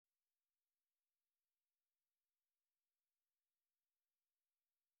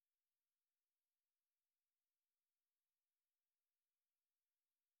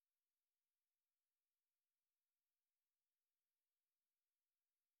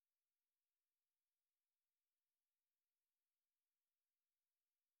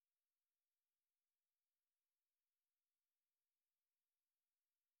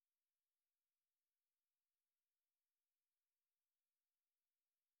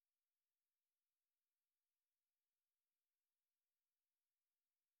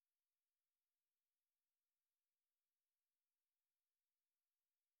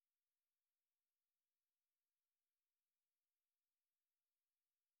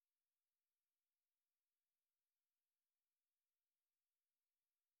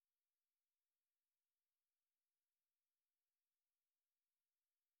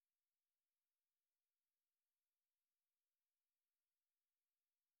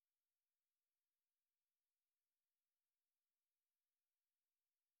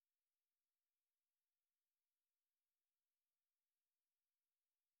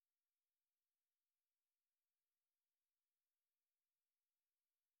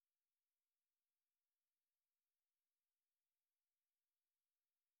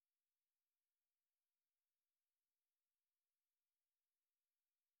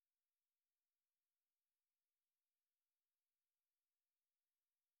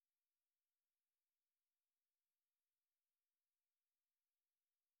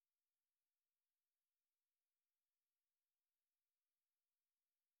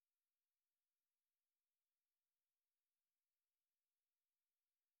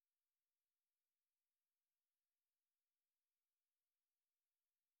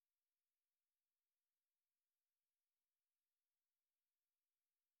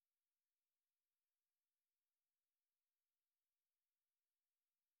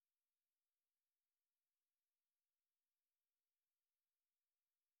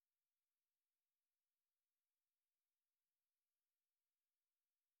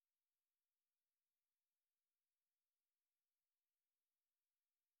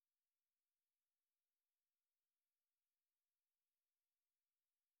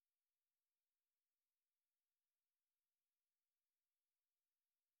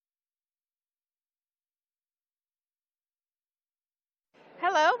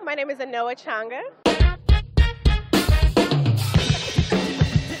My name is Anoa Changa.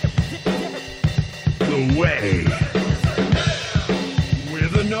 The Way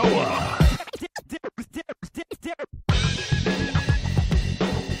with Anoa.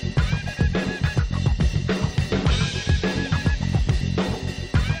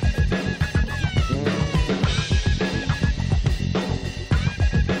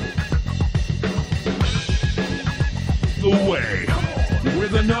 The Way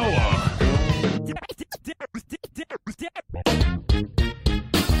with Anoa.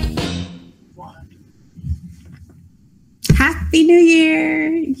 Happy New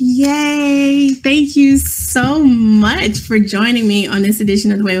Year! Yay! Thank you so much for joining me on this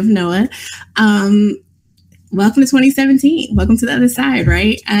edition of The Way with Noah. Welcome to 2017. Welcome to the other side,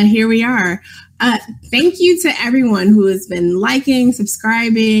 right? Here we are. Thank you to everyone who has been liking,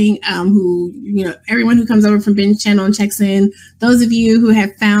 subscribing, everyone who comes over from Ben's channel and checks in. Those of you who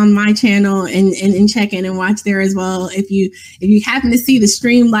have found my channel and check in and watch there as well. If you happen to see the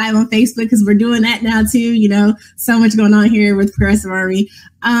stream live on Facebook, because we're doing that now too, so much going on here with Progressive Army.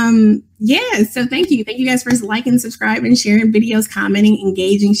 So thank you. Thank you guys for liking, subscribing, sharing videos, commenting,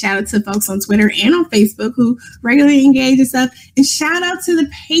 engaging. Shout out to folks on Twitter and on Facebook who regularly engage and stuff. And shout out to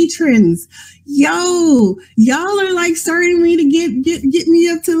the patrons. Yo, y'all are like starting me to get me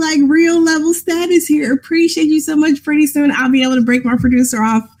up to like real level status here. Appreciate you so much. Pretty soon I'll be able to break my producer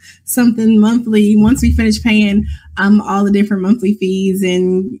off something monthly once we finish paying all the different monthly fees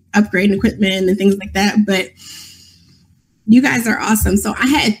and upgrading equipment and things like that. But you guys are awesome. So I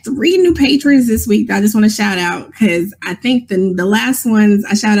had 3 new patrons this week that I just want to shout out, because I think the last ones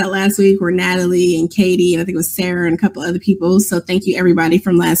I shouted out last week were Natalie and Katie, and I think it was Sarah and a couple other people. So thank you everybody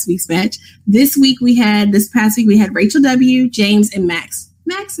from last week's batch. This past week we had Rachel W., James, and Max.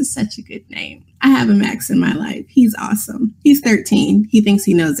 Max is such a good name. I have a Max in my life. He's awesome. He's 13. He thinks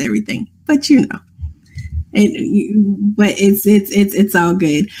he knows everything, but but it's all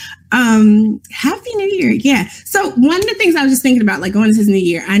good. Happy New Year. Yeah. So one of the things I was just thinking about, like going into this new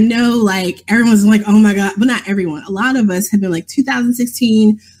year, I know like everyone's like, oh my God, but not everyone. A lot of us have been like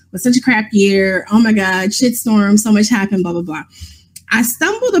 2016 was such a crap year. Oh my God, shitstorm. So much happened, blah, blah, blah. I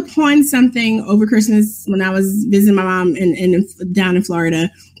stumbled upon something over Christmas when I was visiting my mom down in Florida.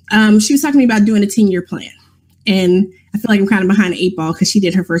 She was talking to me about doing a 10-year plan. And I feel like I'm kind of behind the 8 ball because she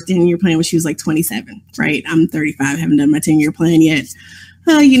did her first 10-year plan when she was like 27, right? I'm 35, haven't done my 10-year plan yet.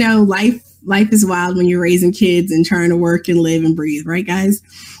 Life is wild when you're raising kids and trying to work and live and breathe, right, guys?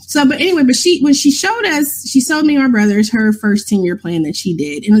 So, but anyway, when she showed me and my brothers her first 10-year plan that she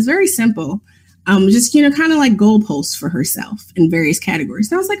did. And it was very simple. Just, kind of like goalposts for herself in various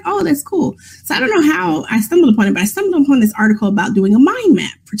categories. And I was like, oh, that's cool. So I don't know how I stumbled upon it, but I stumbled upon this article about doing a mind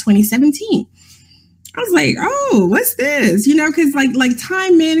map for 2017. I was like, oh, what's this? Because like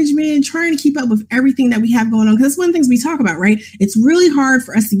time management, trying to keep up with everything that we have going on. Because that's one of the things we talk about, right? It's really hard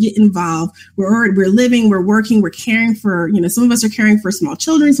for us to get involved. We're living, we're working, we're caring for, some of us are caring for small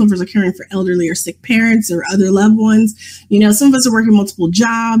children. Some of us are caring for elderly or sick parents or other loved ones. Some of us are working multiple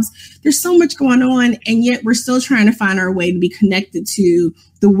jobs. There's so much going on. And yet we're still trying to find our way to be connected to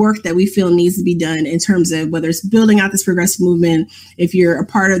the work that we feel needs to be done in terms of whether it's building out this progressive movement, if you're a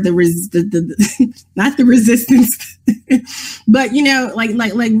part of the not the resistance, but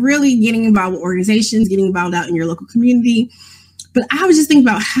like really getting involved with organizations, getting involved out in your local community. But I was just thinking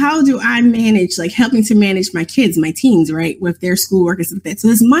about how do I manage, like helping to manage my kids, my teens, right, with their schoolwork and stuff like that. So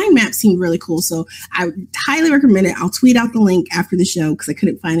this mind map seemed really cool. So I highly recommend it. I'll tweet out the link after the show because I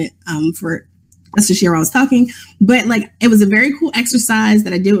couldn't find it for us to share while I was talking. But like it was a very cool exercise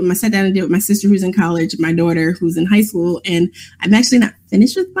that I sat down and did with my sister who's in college, my daughter who's in high school. And I'm actually not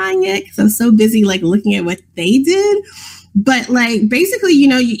finished with mine yet because I'm so busy like looking at what they did. But like basically,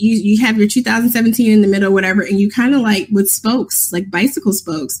 you have your 2017 in the middle, whatever, and you kind of like with spokes, like bicycle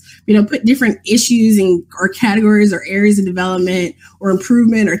spokes, put different issues or categories or areas of development or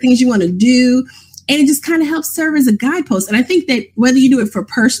improvement or things you want to do. And it just kind of helps serve as a guidepost. And I think that whether you do it for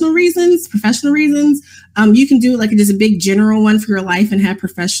personal reasons, professional reasons, you can do like just a big general one for your life and have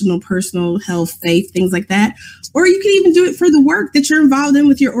professional, personal, health, faith, things like that. Or you can even do it for the work that you're involved in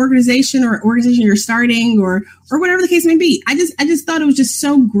with your organization or organization you're starting or whatever the case may be. I just thought it was just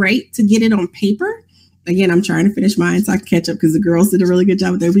so great to get it on paper. Again, I'm trying to finish mine so I can catch up because the girls did a really good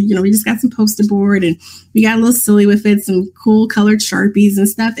job with it. We just got some poster board and we got a little silly with it, some cool colored Sharpies and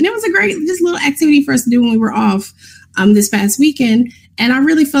stuff. And it was a great, just little activity for us to do when we were off this past weekend. And I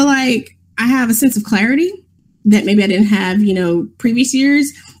really feel like I have a sense of clarity that maybe I didn't have, previous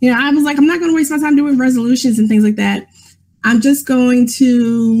years. I was like, I'm not going to waste my time doing resolutions and things like that. I'm just going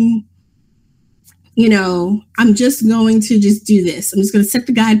to I'm just going to just do this. I'm just going to set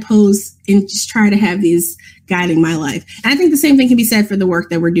the guideposts and just try to have these guiding my life. And I think the same thing can be said for the work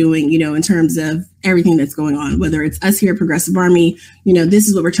that we're doing, in terms of everything that's going on, whether it's us here at Progressive Army, this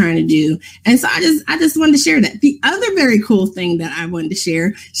is what we're trying to do. And so I just wanted to share that. The other very cool thing that I wanted to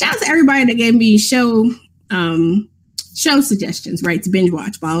share, shout out to everybody that gave me show suggestions, right, to binge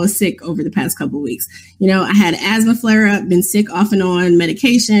watch while I was sick over the past couple of weeks. I had asthma flare up, been sick off and on,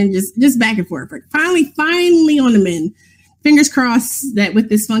 medication, just back and forth. But finally on the mend. Fingers crossed that with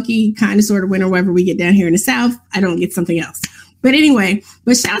this funky kind of sort of winter weather we get down here in the South, I don't get something else. But anyway,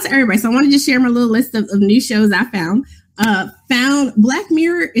 shout out to everybody. So I want to just share my little list of new shows I found. Found Black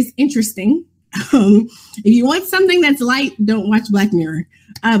Mirror is interesting. If you want something that's light, don't watch Black Mirror.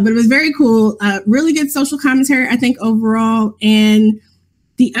 But it was very cool. Really good social commentary, I think, overall. And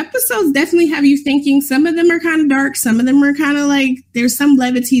the episodes definitely have you thinking. Some of them are kind of dark. Some of them are kind of like there's some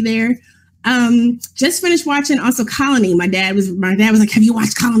levity there. Just finished watching also Colony. My dad was like, have you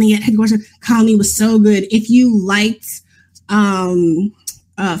watched Colony yet? Have you watched it? Colony was so good. If you liked Fallen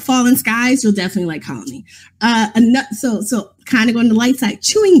Skies, you'll definitely like Colony. So kind of going to the light side,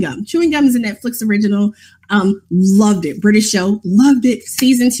 Chewing Gum. Chewing Gum is a Netflix original. Loved it. British show. Loved it.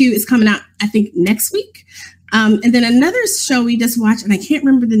 Season 2 is coming out, I think, next week. And then another show we just watched, and I can't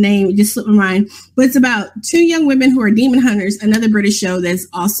remember the name, it just slipped my mind, but it's about 2 young women who are demon hunters, another British show that's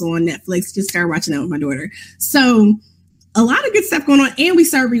also on Netflix. Just started watching that with my daughter. So a lot of good stuff going on. And we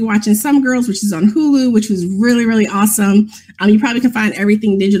started rewatching Some Girls, which is on Hulu, which was really, really awesome. You probably can find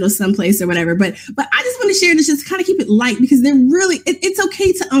everything digital someplace or whatever. But I just want to share this just to kind of keep it light, because they're really, it's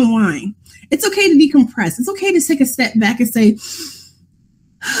okay to unwind. It's okay to decompress. It's okay to take a step back and say,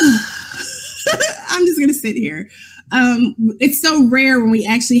 I'm just going to sit here. It's so rare when we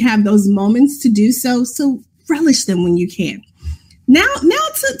actually have those moments to do so. So relish them when you can. Now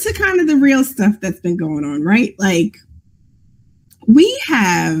to kind of the real stuff that's been going on, right? Like, we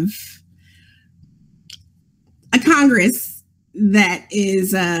have a Congress that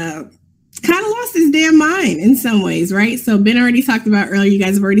is kind of lost its damn mind in some ways, right? So Ben already talked about earlier, you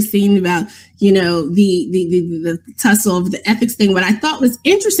guys have already seen about, the tussle of the ethics thing. What I thought was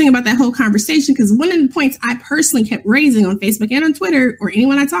interesting about that whole conversation, because one of the points I personally kept raising on Facebook and on Twitter, or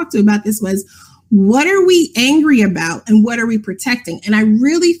anyone I talked to about this, was, what are we angry about and what are we protecting? And I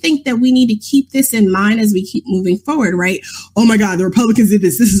really think that we need to keep this in mind as we keep moving forward, right? Oh my God, the Republicans did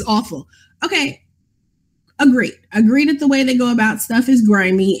this. This is awful. Okay. Agreed that the way they go about stuff is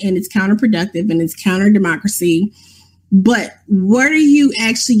grimy and it's counterproductive and it's counter democracy. But what are you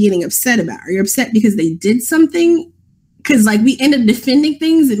actually getting upset about? Are you upset because they did something? Because we end up defending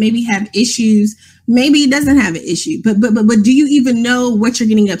things that maybe have issues. Maybe it doesn't have an issue, but do you even know what you're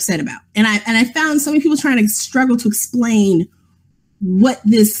getting upset about? And I found so many people trying to struggle to explain what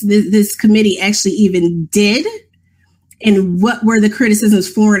this committee actually even did and what were the criticisms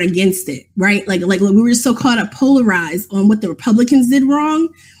for and against it, right? Like we were just so caught up, polarized on what the Republicans did wrong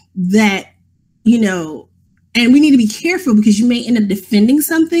that, and we need to be careful, because you may end up defending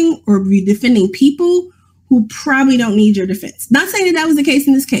something or be defending people who probably don't need your defense. Not saying that was the case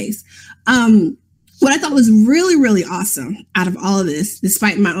in this case. What I thought was really, really awesome out of all of this,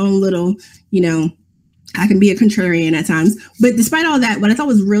 despite my own little, I can be a contrarian at times, but despite all that, what I thought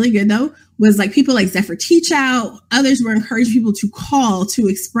was really good though, was people like Zephyr Teachout, others were encouraging people to call to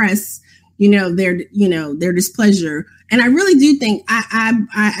express, their displeasure. And I really do think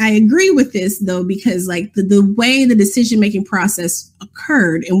I agree with this though, because the way the decision-making process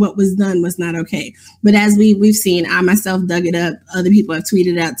occurred and what was done was not okay. But as we've seen, I myself dug it up. Other people have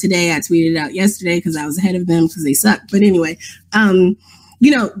tweeted out today. I tweeted out yesterday because I was ahead of them because they suck. But anyway,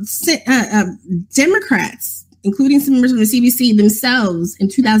 Democrats, including some members from the CBC themselves in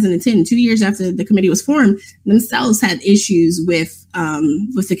 2010, 2 years after the committee was formed, themselves had issues with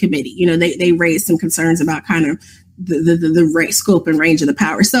the committee. They raised some concerns about kind of the scope and range of the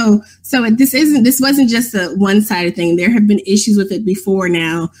power. So this wasn't just a one-sided thing. There have been issues with it before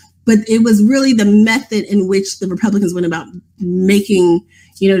now, but it was really the method in which the Republicans went about making,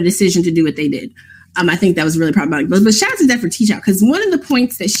 the decision to do what they did. I think that was really problematic. But shout out to Zephyr Teachout, because one of the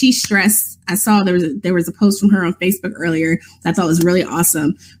points that she stressed, I saw there was a post from her on Facebook earlier that I thought was really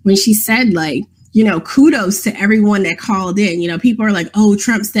awesome, when she said kudos to everyone that called in. People are like, oh,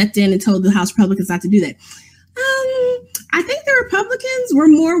 Trump stepped in and told the House Republicans not to do that. I think the Republicans were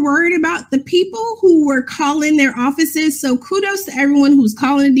more worried about the people who were calling their offices. So kudos to everyone who's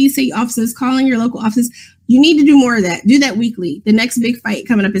calling the DC offices, calling your local offices. You need to do more of that. Do that weekly. The next big fight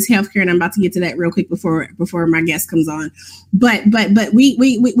coming up is healthcare, and I'm about to get to that real quick before my guest comes on. But we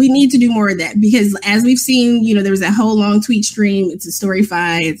need to do more of that, because as we've seen, there was that whole long tweet stream. It's a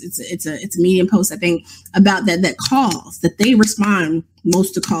Storyfy. It's a Medium post, I think, about that calls, that they respond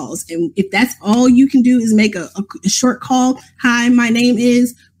most to calls. And if that's all you can do is make a short call. Hi, my name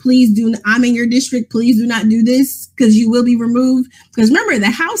is. I'm in your district. Please do not do this, because you will be removed. Because remember,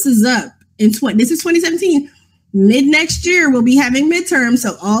 the House is up. This is 2017. Mid next year, we'll be having midterms.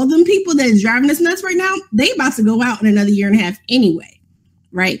 So all them people that is driving us nuts right now, they about to go out in another year and a half anyway,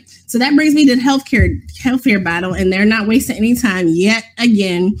 right? So that brings me to the healthcare battle, and they're not wasting any time yet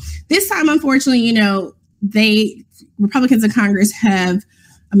again. This time, unfortunately, Republicans in Congress have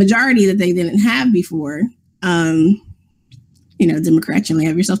a majority that they didn't have before. Democrats, you only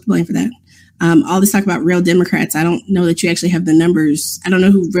have yourself to blame for that. All this talk about real Democrats, I don't know that you actually have the numbers. I don't know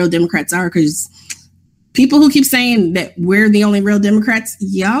who real Democrats are, because people who keep saying that we're the only real Democrats,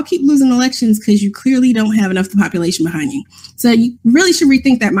 y'all keep losing elections because you clearly don't have enough of the population behind you. So you really should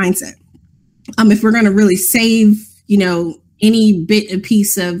rethink that mindset. If we're going to really save, any bit of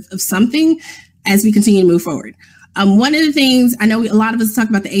piece of something as we continue to move forward. One of the things, I know a lot of us talk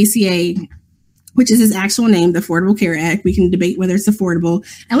about the ACA, which is its actual name, the Affordable Care Act. We can debate whether it's affordable.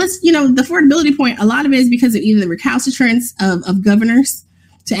 And the affordability point, a lot of it is because of either the recalcitrance of governors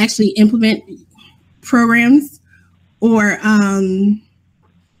to actually implement programs, or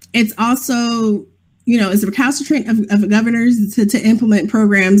it's also, it's a recalcitrant of governors to implement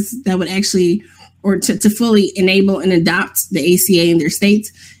programs that would actually, or to fully enable and adopt the ACA in their states.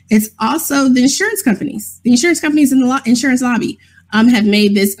 It's also the insurance companies. The insurance companies and the insurance lobby have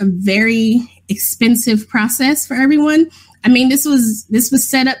made this a very expensive process for everyone. I mean, this was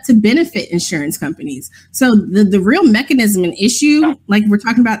set up to benefit insurance companies. So the real mechanism and issue, like we're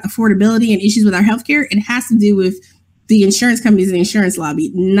talking about affordability and issues with our healthcare, it has to do with the insurance companies and the insurance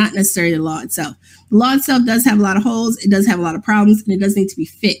lobby, not necessarily the law itself. The law itself does have a lot of holes. It does have a lot of problems, and it does need to be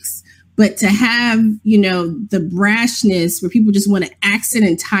fixed. But to have, the brashness where people just want to axe it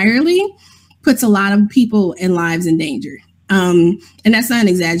entirely puts a lot of people and lives in danger. And that's not an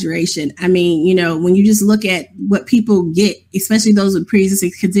exaggeration. I mean, when you just look at what people get, especially those with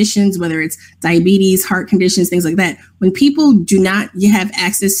pre-existing conditions, whether it's diabetes, heart conditions, things like that, when people do not have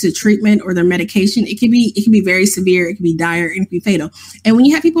access to treatment or their medication, it can be very severe, it can be dire, and it can be fatal. And when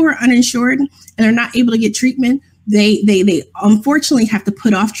you have people who are uninsured and they're not able to get treatment, they unfortunately have to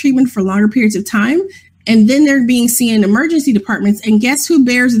put off treatment for longer periods of time. And then they're being seen in emergency departments. And guess who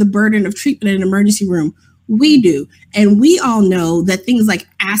bears the burden of treatment in an emergency room? We do. And we all know that things like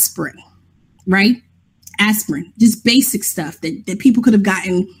aspirin, right? Aspirin, just basic stuff that people could have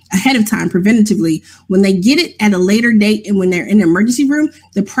gotten ahead of time preventatively. When they get it at a later date and when they're in the emergency room,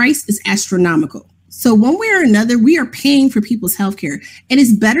 the price is astronomical. So one way or another, we are paying for people's healthcare. It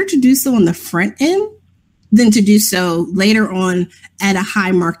is better to do so on the front end than to do so later on at a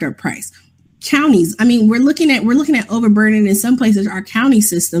high marked up price. Counties, I mean, we're looking at overburdening in some places our county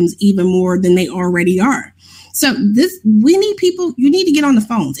systems even more than they already are. So we need people, you need to get on the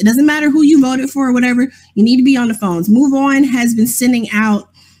phones. It doesn't matter who you voted for or whatever, you need to be on the phones. Move On has been sending out,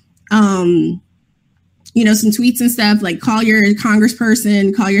 some tweets and stuff like call your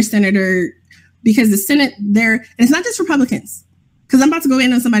congressperson, call your senator, because the Senate there, and it's not just Republicans, because I'm about to go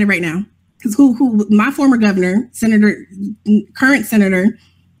in on somebody right now, because who my former governor, current senator,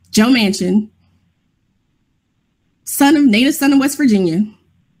 Joe Manchin, native son of West Virginia,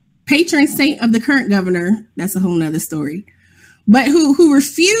 patron saint of the current governor, that's a whole nother story, but who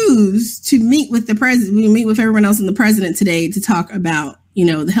refused to meet with the president, meet with everyone else and the president today to talk about,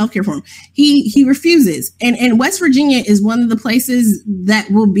 the healthcare reform. He refuses. And West Virginia is one of the places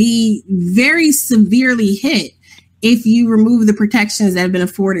that will be very severely hit if you remove the protections that have been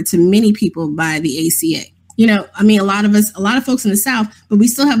afforded to many people by the ACA. A lot of folks in the South, but we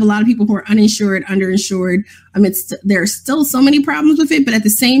still have a lot of people who are uninsured, underinsured. There are still so many problems with it, but at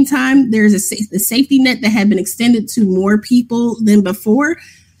the same time, there's the safety net that had been extended to more people than before.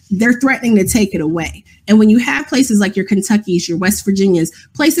 They're threatening to take it away. And when you have places like your Kentuckys, your West Virginias,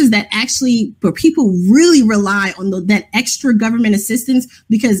 places that actually, where people really rely on that extra government assistance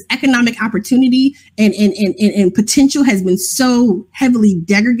because economic opportunity and potential has been so heavily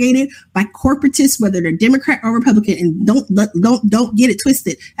degraded by corporatists, whether they're Democrat or Republican, and don't get it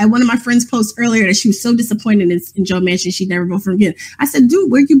twisted. I had one of my friends post earlier that she was so disappointed in Joe Manchin, she'd never vote for him again. I said, dude,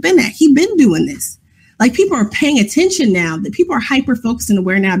 where you been at? He been doing this. Like, people are paying attention now, that people are hyper focused and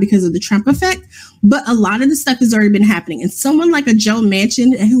aware now because of the Trump effect. But a lot of the stuff has already been happening. And someone like a Joe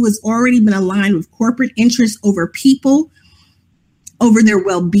Manchin, who has already been aligned with corporate interests over people, over their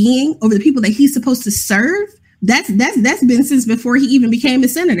well-being, over the people that he's supposed to serve, that's been since before he even became a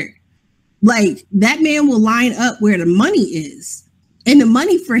senator. Like, that man will line up where the money is. And the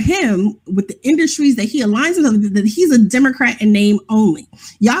money for him, with the industries that he aligns with, that he's a Democrat in name only.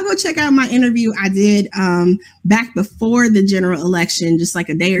 Y'all go check out my interview I did back before the general election, just like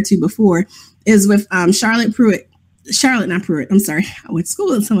a day or two before, is with Charlotte, not Pruitt. I'm sorry. I went to school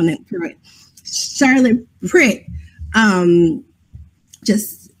with someone named Pruitt. Charlotte Pritt. I'm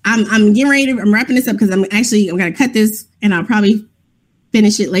getting ready to, I'm wrapping this up because I'm going to cut this and I'll probably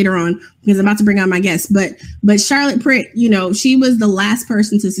finish it later on because I'm about to bring on my guest. But Charlotte Pritt, you know, she was the last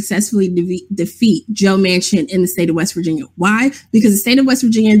person to successfully defeat Joe Manchin in the state of West Virginia. Why? Because the state of West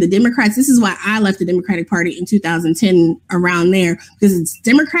Virginia, the Democrats, this is why I left the Democratic Party in 2010, around there, because it's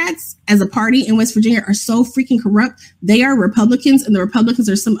Democrats as a party in West Virginia are so freaking corrupt. They are Republicans, and the Republicans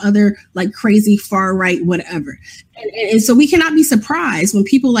are some other like crazy far right, whatever. And so we cannot be surprised when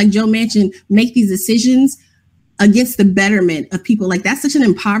people like Joe Manchin make these decisions against the betterment of people. Like, that's such an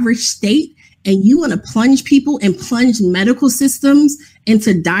impoverished state, and you want to plunge people and plunge medical systems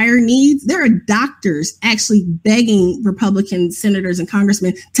into dire needs. There are doctors actually begging Republican senators and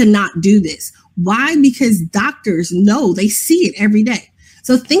congressmen to not do this. Why? Because doctors know, they see it every day.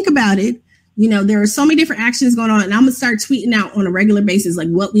 So think about it. You know, there are so many different actions going on, and I'm going to start tweeting out on a regular basis, like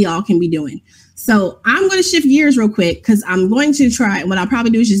what we all can be doing. So I'm going to shift gears real quick because I'm going to try, and what I'll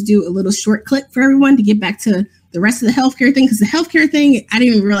probably do is just do a little short clip for everyone to get back to the rest of the healthcare thing, because the healthcare thing, I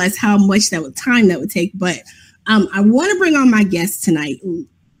didn't even realize how much time that would take. But I want to bring on my guest tonight,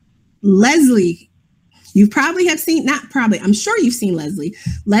 Leslie. You probably have seen, not probably, I'm sure you've seen Leslie.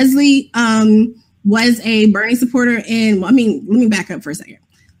 Leslie was a Bernie supporter let me back up for a second.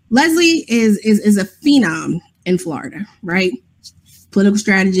 Leslie is a phenom in Florida, right? Political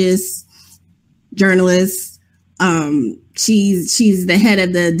strategist, journalist. She's the head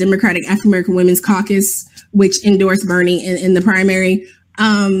of the Democratic African American Women's Caucus, which endorsed Bernie in the primary.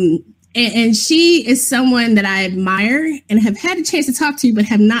 And she is someone that I admire and have had a chance to talk to, but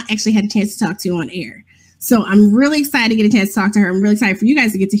have not actually had a chance to talk to on air. So I'm really excited to get a chance to talk to her. I'm really excited for you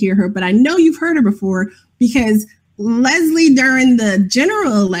guys to get to hear her, but I know you've heard her before because Leslie, during the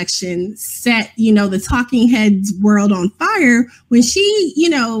general election, set, you know, the talking heads world on fire when she, you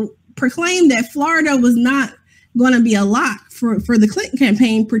know, proclaimed that Florida was not going to be a lock for the Clinton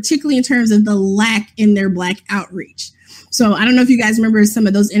campaign, particularly in terms of the lack in their Black outreach. So I don't know if you guys remember some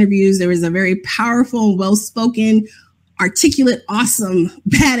of those interviews. There was a very powerful and well-spoken, articulate, awesome,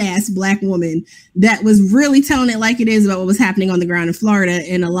 badass Black woman that was really telling it like it is about what was happening on the ground in Florida.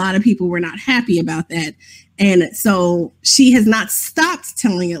 And a lot of people were not happy about that. And so she has not stopped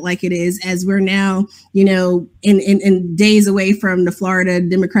telling it like it is, as we're now, you know, in days away from the Florida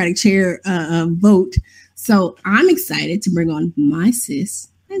Democratic chair vote. So I'm excited to bring on my sis,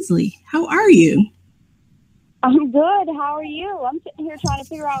 Leslie. How are you? I'm good. How are you? I'm sitting here trying to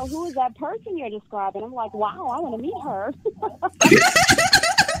figure out who is that person you're describing. I'm like, wow, I want to meet her.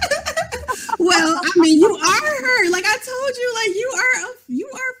 Well, I mean, you are her. Like I told you, like you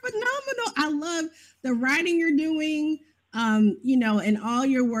are phenomenal. I love the writing you're doing, you know, and all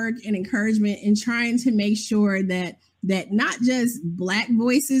your work and encouragement in trying to make sure that not just Black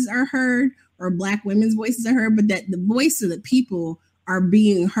voices are heard or Black women's voices are heard, but that the voice of the people are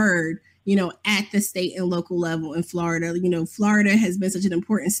being heard, you know, at the state and local level in Florida. You know, Florida has been such an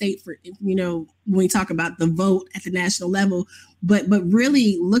important state for, you know, when we talk about the vote at the national level, but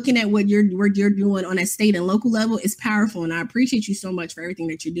really looking at what you're doing on a state and local level is powerful. And I appreciate you so much for everything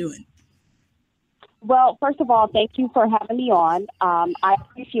that you're doing. Well, first of all, thank you for having me on. I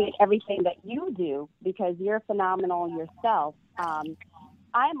appreciate everything that you do because you're phenomenal yourself.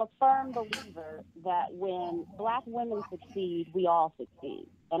 I am a firm believer that when Black women succeed, we all succeed.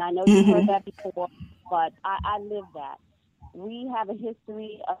 And I know you've heard that before, but I live that. We have a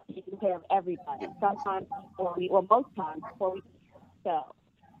history of taking care of everybody, sometimes most times before we so.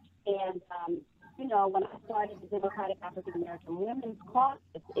 And, you know, when I started the Democratic African American Women's Caucus,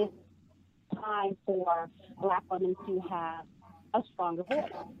 it's time for Black women to have a stronger voice,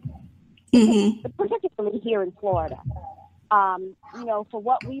 particularly here in Florida. You know, for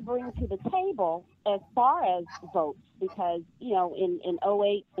what we bring to the table as far as votes, because, you know, in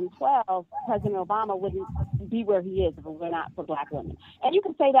 08 and 12, President Obama wouldn't be where he is if it were not for Black women. And you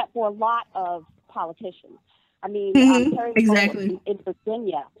can say that for a lot of politicians. I mean, Terry exactly. in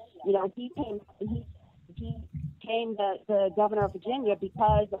Virginia, you know, he became the governor of Virginia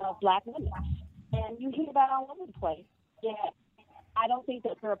because of Black women. And you hear that all over the place. Yet I don't think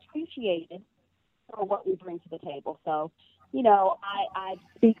that they're appreciated for what we bring to the table. So I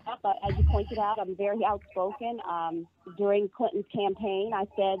speak up. As you pointed out, I'm very outspoken. During Clinton's campaign, I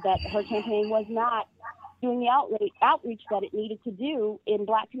said that her campaign was not doing the outreach that it needed to do in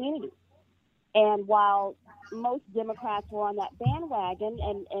Black communities. And while most Democrats were on that bandwagon,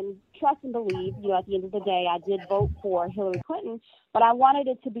 and trust and believe, at the end of the day, I did vote for Hillary Clinton, but I wanted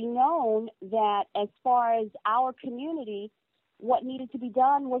it to be known that as far as our community, what needed to be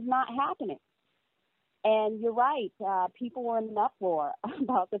done was not happening. And you're right, people were in an uproar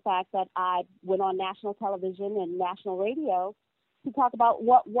about the fact that I went on national television and national radio to talk about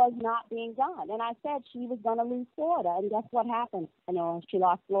what was not being done. And I said she was going to lose Florida, and guess what happened? I know she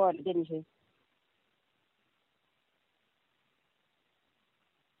lost Florida, didn't she?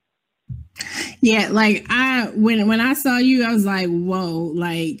 Yeah, like when I saw you, I was like, whoa,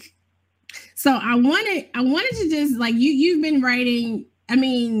 like, so I wanted to just, like, you've been writing. I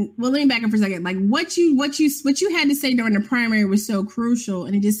mean, well, let me back up for a second. Like, what you had to say during the primary was so crucial,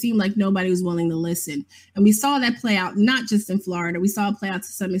 and it just seemed like nobody was willing to listen. And we saw that play out not just in Florida. We saw it play out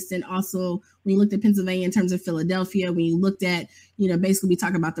to some extent also when you looked at Pennsylvania in terms of Philadelphia. When you looked at, basically we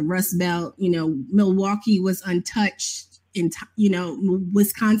talk about the Rust Belt. Milwaukee was untouched.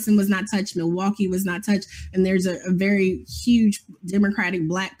 Wisconsin was not touched. Milwaukee was not touched, and there's a very huge Democratic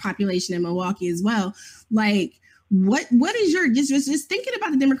Black population in Milwaukee as well. Like, what is your just thinking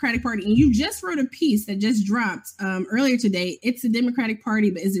about the Democratic Party? And you just wrote a piece that just dropped earlier today. It's a Democratic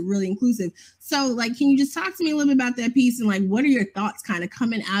Party, but is it really inclusive? So, like, can you just talk to me a little bit about that piece, and like, what are your thoughts kind of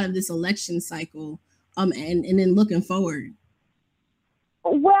coming out of this election cycle, and then looking forward?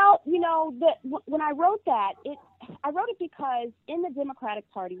 Well, when I wrote that, I wrote it because in the Democratic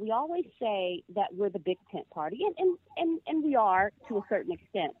Party, we always say that we're the big tent party, and we are to a certain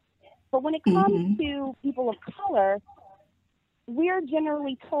extent. But when it comes to people of color, we're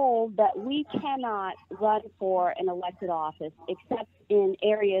generally told that we cannot run for an elected office except in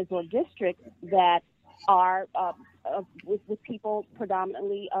areas or districts that are with people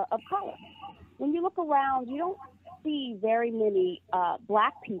predominantly of color. When you look around, you don't see very many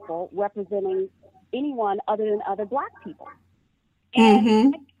Black people representing anyone other than other Black people. And I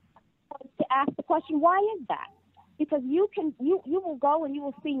wanted to ask the question, why is that? Because you will go and you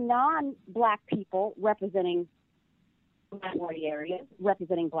will see non-Black people representing minority areas,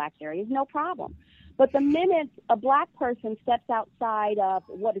 representing Black areas, no problem. But the minute a Black person steps outside of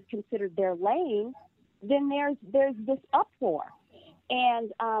what is considered their lane, then there's this uproar.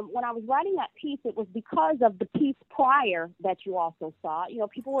 And when I was writing that piece, it was because of the piece prior that you also saw.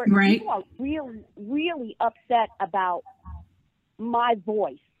 People are really, really upset about my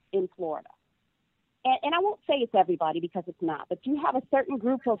voice in Florida. And I won't say it's everybody because it's not, but you have a certain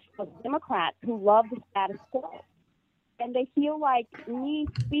group of Democrats who love the status quo. And they feel like me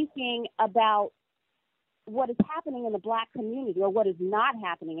speaking about what is happening in the Black community or what is not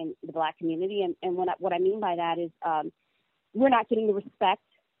happening in the Black community. And what I mean by that is we're not getting the respect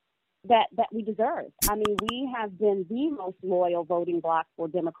that we deserve. I mean, we have been the most loyal voting bloc for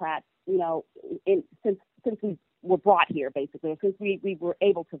Democrats, since we were brought here, basically, since we were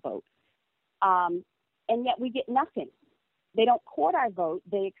able to vote. And yet we get nothing. They don't court our vote.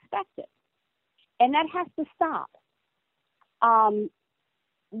 They expect it. And that has to stop.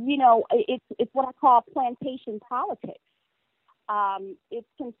 It's what I call plantation politics. It's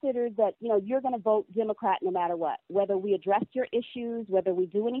considered that, you're going to vote Democrat no matter what, whether we address your issues, whether we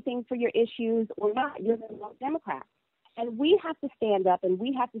do anything for your issues or not, you're going to vote Democrat. And we have to stand up and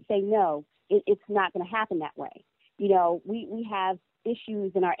we have to say, no, it's not going to happen that way. We have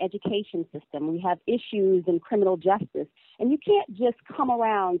issues in our education system. We have issues in criminal justice. And you can't just come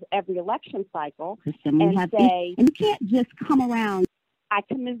around every election cycle and say, you can't just come around, I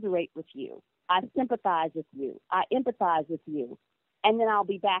commiserate with you. I sympathize with you. I empathize with you. And then I'll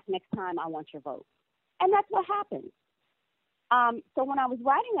be back next time I want your vote. And that's what happens. So when I was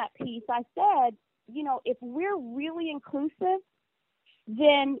writing that piece, I said, if we're really inclusive,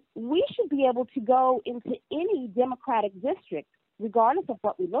 then we should be able to go into any Democratic district, regardless of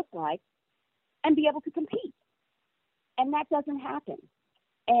what we look like, and be able to compete. And that doesn't happen.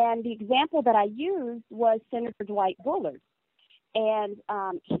 And the example that I used was Senator Dwight Bullard. And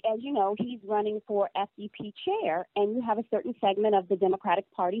as you know, he's running for FDP chair, and you have a certain segment of the Democratic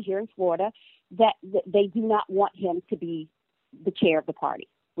Party here in Florida that they do not want him to be the chair of the party.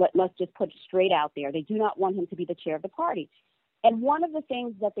 Let's just put it straight out there. They do not want him to be the chair of the party. And one of the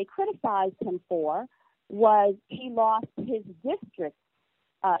things that they criticized him for was he lost his district.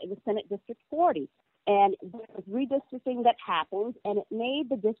 It was Senate District 40. And there was redistricting that happened, and it made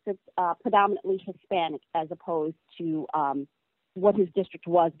the district predominantly Hispanic as opposed to what his district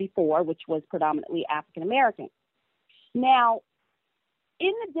was before, which was predominantly African American. Now,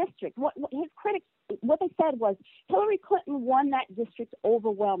 in the district, what his critics, what they said was Hillary Clinton won that district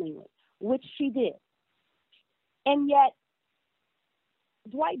overwhelmingly, which she did. And yet,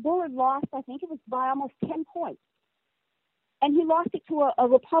 Dwight Bullard lost, I think it was by almost 10 points. And he lost it to a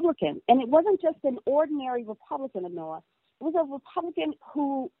Republican. And it wasn't just an ordinary Republican, Noah. It was a Republican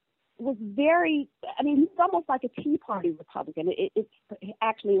who was very, I mean, he's almost like a Tea Party Republican. It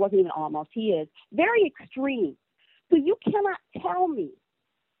actually wasn't even almost, he is. Very extreme. So you cannot tell me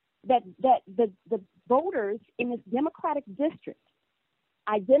that the voters in this Democratic district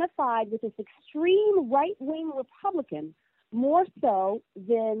identified with this extreme right-wing Republican more so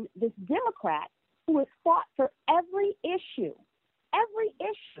than this Democrat who has fought for every issue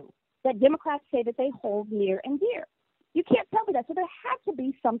that Democrats say that they hold near and dear. You can't tell me that. So there had to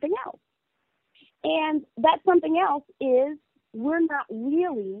be something else. And that something else is we're not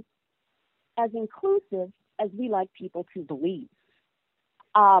really as inclusive as we like people to believe.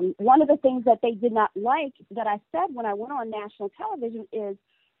 One of the things that they did not like that I said when I went on national television is,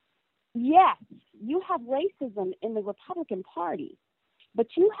 yes, you have racism in the Republican Party, but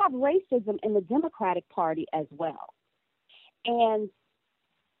you have racism in the Democratic Party as well. And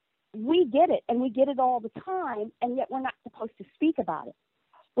we get it, and we get it all the time, and yet we're not supposed to speak about it.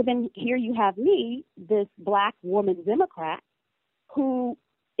 Well, then here you have me, this Black woman Democrat, who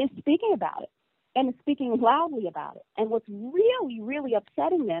is speaking about it and is speaking loudly about it. And what's really, really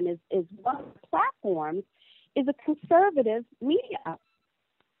upsetting them is one of the platforms is a conservative media outlet.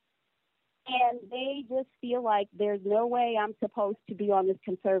 And they just feel like there's no way I'm supposed to be on this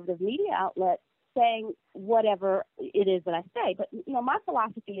conservative media outlet saying whatever it is that I say. But, you know, my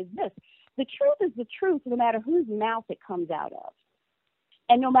philosophy is this. The truth is the truth no matter whose mouth it comes out of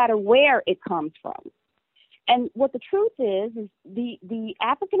and no matter where it comes from. And what the truth is the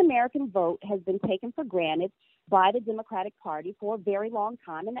African-American vote has been taken for granted by the Democratic Party for a very long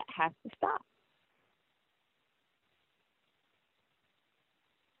time, and that has to stop.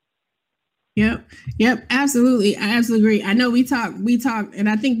 Yep, absolutely. I absolutely agree. I know we talked, and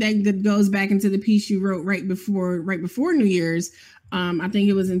I think that goes back into the piece you wrote right before New Year's. I think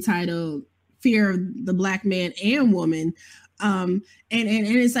it was entitled "Fear of the Black Man and Woman." And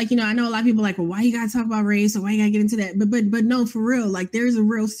it's like, you know, I know a lot of people are like, well, why you gotta talk about race or why you gotta get into that? But no, for real, like there's a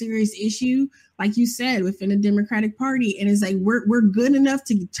real serious issue, like you said, within the Democratic Party, and it's like we're good enough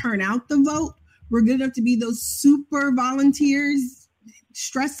to turn out the vote. We're good enough to be those super volunteers.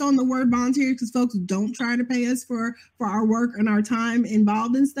 Stress on the word volunteer because folks don't try to pay us for our work and our time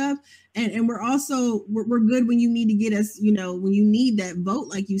involved and stuff. And we're also we're good when you need to get us, you know, when you need that vote,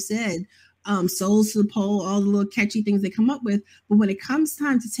 like you said, souls to the poll, all the little catchy things they come up with. But when it comes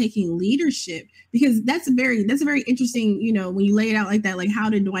time to taking leadership, because that's a very interesting, you know, when you lay it out like that, like how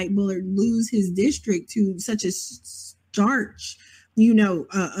did Dwight Bullard lose his district to such a starch, you know,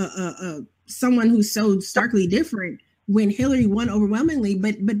 someone who's so starkly different when Hillary won overwhelmingly,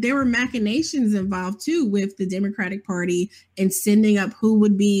 but there were machinations involved too with the Democratic Party and sending up who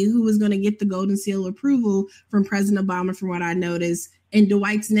was going to get the golden seal of approval from President Obama, from what I noticed. And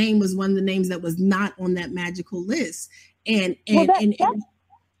Dwight's name was one of the names that was not on that magical list. And you know,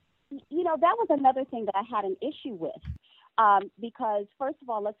 that was another thing that I had an issue with, because first of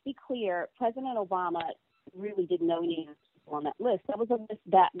all, let's be clear, President Obama really didn't know any on that list. That was a list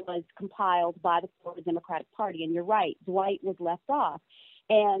that was compiled by the former Democratic Party. And you're right, Dwight was left off.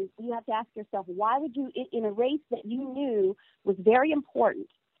 And you have to ask yourself, why would you, in a race that you knew was very important,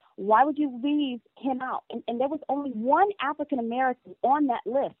 why would you leave him out? And there was only one African American on that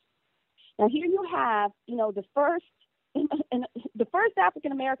list. Now here you have, you know, the first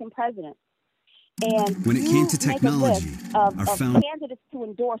African American president. And when it came to technology, of candidates to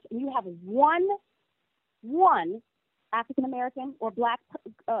endorse, and you have one African American or Black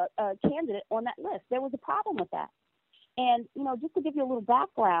candidate on that list. There was a problem with that. And, you know, just to give you a little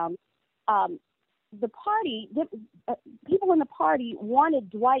background, the party, people in the party wanted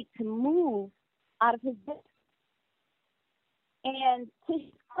Dwight to move out of his district. And to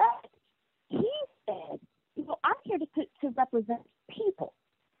his credit, he said, you know, I'm here to represent people.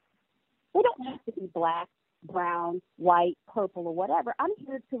 They don't have to be Black, brown, white, purple, or whatever. I'm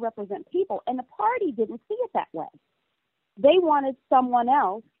here to represent people. And the party didn't see it that way. They wanted someone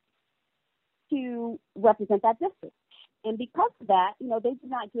else to represent that district. And because of that, you know, they did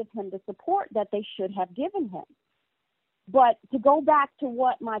not give him the support that they should have given him. But to go back to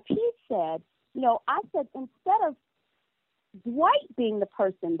what my piece said, you know, I said instead of Dwight being the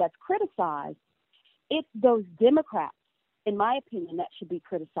person that's criticized, it's those Democrats, in my opinion, that should be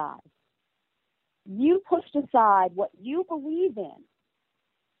criticized. You pushed aside what you believe in.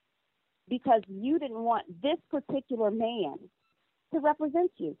 because you didn't want this particular man to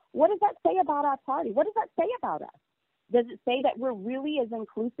represent you. What does that say about our party? What does that say about us? Does it say that we're really as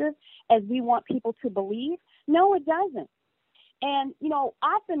inclusive as we want people to believe? No, it doesn't. And, you know,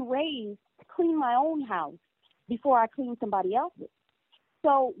 I've been raised to clean my own house before I clean somebody else's.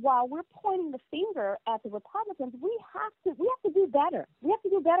 So while we're pointing the finger at the Republicans, we have to do better. We have to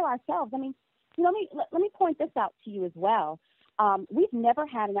do better ourselves. I mean, you know, let me point this out to you as well. We've never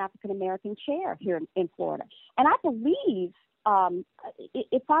had an African American chair here in Florida, and I believe,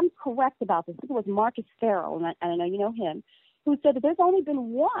 if I'm correct about this, I think it was Marcus Farrell, and I know you know him, who said that there's only been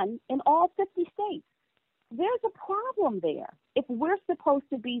one in all 50 states. There's a problem there if we're supposed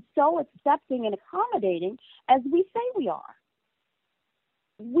to be so accepting and accommodating as we say we are.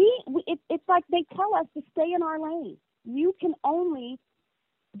 It's like they tell us to stay in our lane. You can only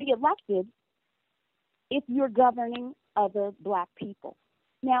be elected if you're governing other Black people.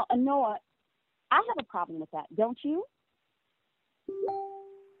 Now, Anoa, I have a problem with that, don't you?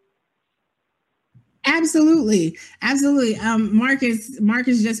 Absolutely.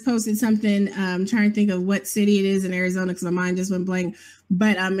 Marcus just posted something. I'm trying to think of what city it is in Arizona because my mind just went blank.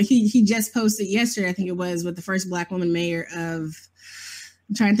 But he just posted yesterday, I think it was, with the first Black woman mayor of.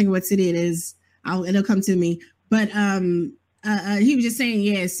 I'm trying to think of what city it is. It'll come to me. But he was just saying,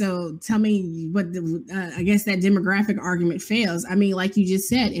 yeah. So tell me what I guess that demographic argument fails. I mean, like you just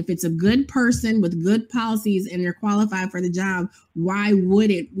said, if it's a good person with good policies and they're qualified for the job, why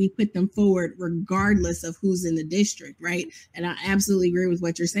wouldn't we put them forward regardless of who's in the district, right? And I absolutely agree with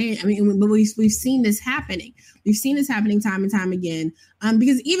what you're saying. I mean, but we've seen this happening. We've seen this happening time and time again.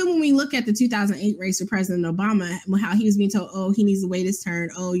 Because even when we look at the 2008 race for President Obama, how he was being told, oh, he needs to wait his turn.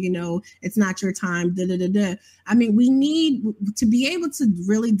 Oh, you know, it's not your time. Da, da, da, da. I mean, we need to be able to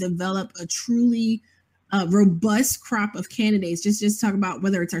really develop a truly robust crop of candidates. Just talk about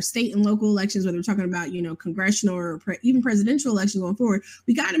whether it's our state and local elections, whether we're talking about, you know, congressional or even presidential election going forward.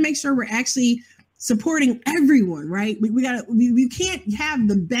 We got to make sure we're actually supporting everyone, right? We can't have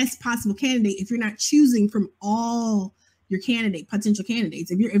the best possible candidate if you're not choosing from all your potential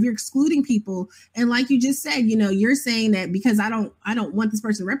candidates. If you're excluding people, and like you just said, you know, you're saying that because I don't want this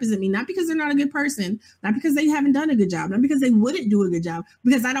person to represent me, not because they're not a good person, not because they haven't done a good job, not because they wouldn't do a good job,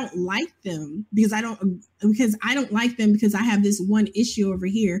 because I don't like them, because I don't like them because I have this one issue over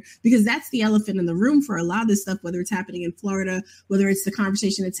here, because that's the elephant in the room for a lot of this stuff, whether it's happening in Florida, whether it's the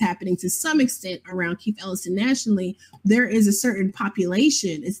conversation that's happening to some extent around Keith Ellison nationally. There is a certain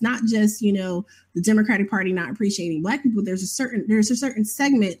population. It's not just, you know, the Democratic Party not appreciating Black people. There's a certain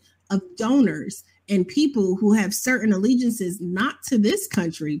segment of donors and people who have certain allegiances, not to this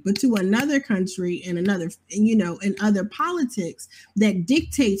country, but to another country and other politics that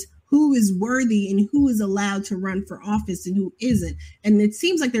dictates who is worthy and who is allowed to run for office and who isn't. And it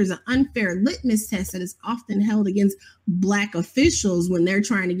seems like there's an unfair litmus test that is often held against Black officials when they're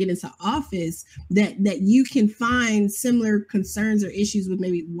trying to get into office, that you can find similar concerns or issues with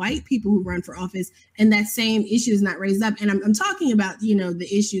maybe white people who run for office, and that same issue is not raised up. And I'm talking about, you know, the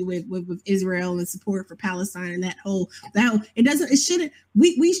issue with Israel and support for Palestine and that whole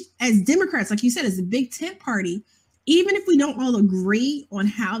we as Democrats, like you said, as a big tent party, even if we don't all agree on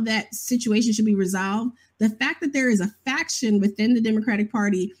how that situation should be resolved, the fact that there is a faction within the Democratic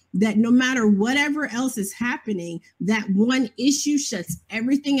Party that no matter whatever else is happening, that one issue shuts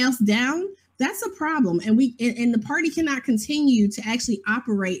everything else down, that's a problem. And the party cannot continue to actually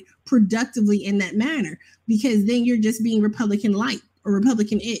operate productively in that manner, because then you're just being Republican-like or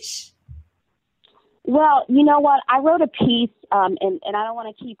Republican-ish. Well, you know what? I wrote a piece, and I don't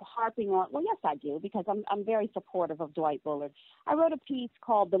want to keep harping on. Well, yes, I do, because I'm very supportive of Dwight Bullard. I wrote a piece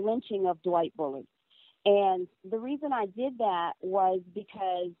called "The Lynching of Dwight Bullard," and the reason I did that was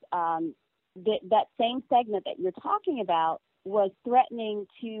because that same segment that you're talking about was threatening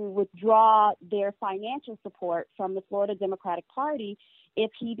to withdraw their financial support from the Florida Democratic Party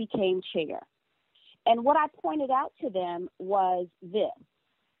if he became chair. And what I pointed out to them was this.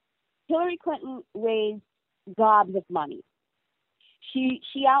 Hillary Clinton raised gobs of money. She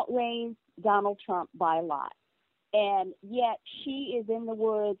outraised Donald Trump by a lot. And yet she is in the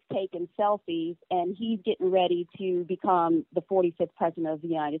woods taking selfies, and he's getting ready to become the 45th president of the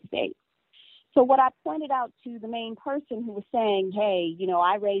United States. So what I pointed out to the main person who was saying, hey, you know,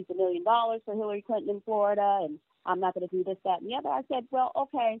 I raised $1 million for Hillary Clinton in Florida, and I'm not going to do this, that, and the other. I said, well,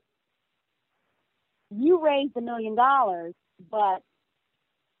 okay, you raised $1 million, but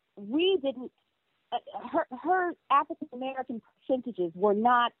we didn't, her African-American percentages were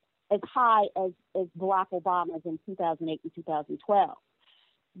not as high as Barack Obama's in 2008 and 2012.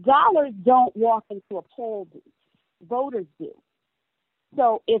 Dollars don't walk into a poll booth. Voters do.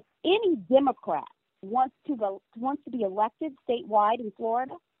 So if any Democrat wants to be elected statewide in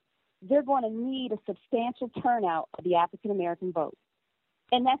Florida, they're going to need a substantial turnout of the African American vote.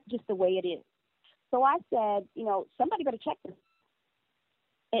 And that's just the way it is. So I said, somebody better check this.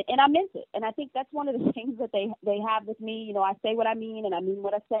 And I meant it. And I think that's one of the things that they have with me. I say what I mean and I mean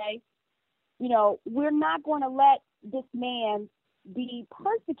what I say. We're not going to let this man be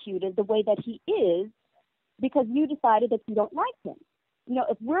persecuted the way that he is because you decided that you don't like him.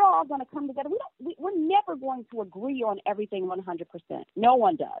 If we're all going to come together, we're never going to agree on everything 100%. No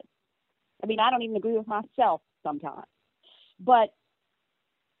one does. I mean, I don't even agree with myself sometimes. But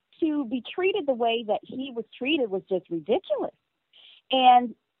to be treated the way that he was treated was just ridiculous.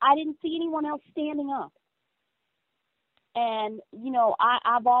 And I didn't see anyone else standing up. And,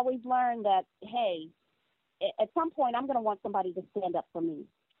 I've always learned that, hey, at some point I'm going to want somebody to stand up for me.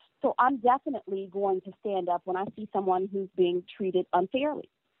 So I'm definitely going to stand up when I see someone who's being treated unfairly.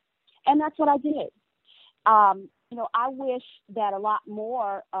 And that's what I did. I wish that a lot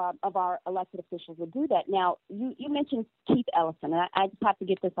more of our elected officials would do that. Now, you mentioned Keith Ellison, and I just have to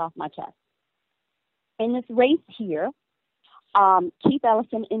get this off my chest. In this race here, Keith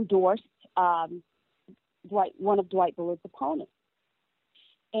Ellison endorsed one of Dwight Bullard's opponents.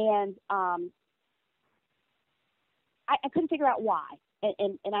 And I couldn't figure out why.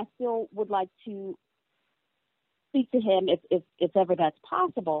 And I still would like to speak to him if ever that's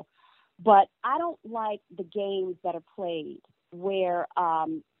possible. But I don't like the games that are played where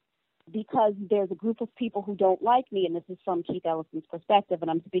because there's a group of people who don't like me, and this is from Keith Ellison's perspective,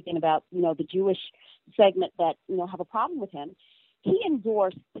 and I'm speaking about, the Jewish segment that, have a problem with him. He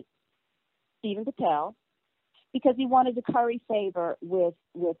endorsed Stephen Patel because he wanted to curry favor with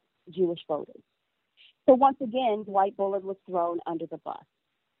Jewish voters. So once again, Dwight Bullard was thrown under the bus.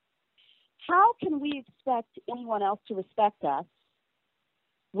 How can we expect anyone else to respect us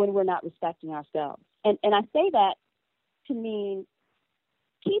when we're not respecting ourselves? And I say that to mean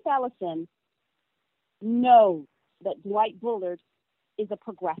Keith Ellison knows that Dwight Bullard is a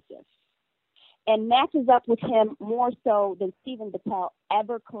progressive and matches up with him more so than Stephen Patel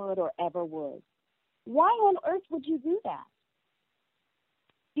ever could or ever would. Why on earth would you do that?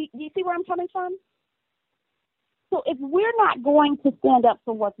 Do you see where I'm coming from? So if we're not going to stand up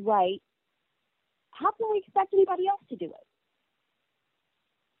for what's right, how can we expect anybody else to do it?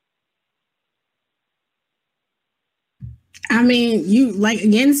 I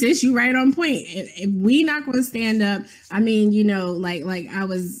mean, sis, you right on point. If we not going to stand up, I mean, even though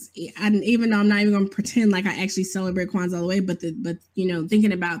I'm not even going to pretend like I actually celebrate Kwanzaa all the way, but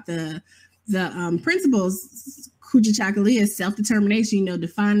thinking about the principles, Kujichagulia, self-determination,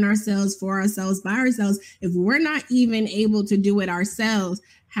 defining ourselves, for ourselves, by ourselves. If we're not even able to do it ourselves,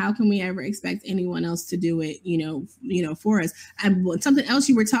 how can we ever expect anyone else to do it, for us? Something else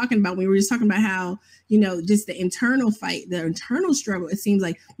you were talking about, we were just talking about how, just the internal fight, the internal struggle, it seems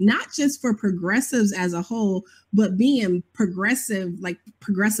like not just for progressives as a whole, but being progressive, like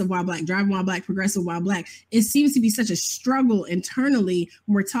progressive while black, driving while black, progressive while black. It seems to be such a struggle internally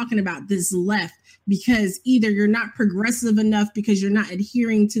when we're talking about this left, because either you're not progressive enough because you're not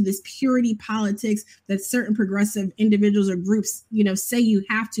adhering to this purity politics that certain progressive individuals or groups, say you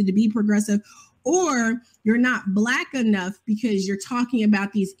have to be progressive, or you're not black enough because you're talking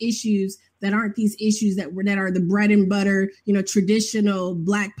about these issues that aren't these issues that are the bread and butter, traditional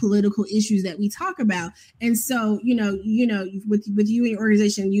black political issues that we talk about. And so, with you and your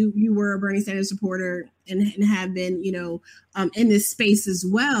organization, you were a Bernie Sanders supporter and have been, in this space as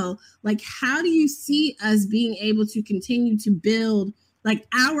well. Like, how do you see us being able to continue to build like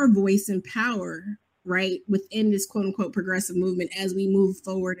our voice and power, right, within this quote unquote progressive movement as we move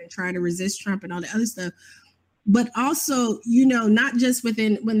forward and try to resist Trump and all the other stuff? But also, not just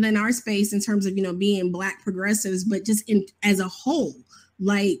within our space in terms of, being black progressives, but just as a whole.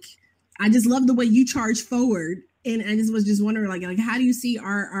 Like, I just love the way you charge forward. And I just was wondering, like how do you see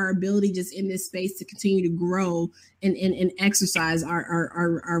our ability just in this space to continue to grow and exercise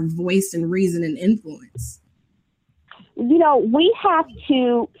our voice and reason and influence? We have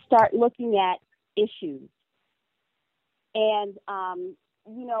to start looking at issues. And,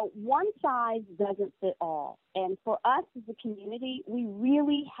 one size doesn't fit all. And for us as a community, we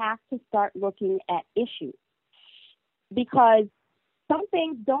really have to start looking at issues, because some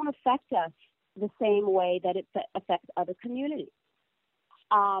things don't affect us the same way that it affects other communities.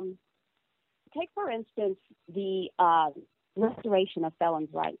 Take, for instance, the restoration of felons'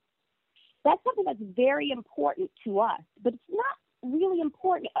 rights. That's something that's very important to us, but it's not really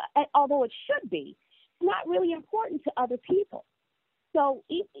important, although it should be. It's not really important to other people. So,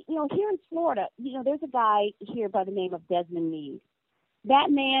 here in Florida, there's a guy here by the name of Desmond Meade.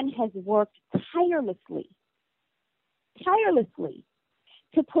 That man has worked tirelessly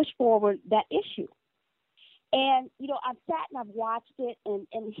to push forward that issue. And, I've sat and I've watched it,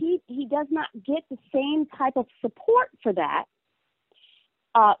 and he does not get the same type of support for that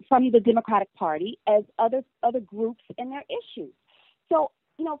from the Democratic Party as other groups and their issues. So,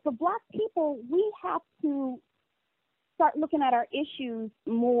 for Black people, we have to start looking at our issues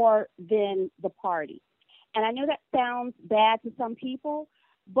more than the party. And I know that sounds bad to some people,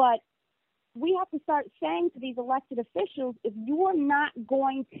 but we have to start saying to these elected officials, if you are not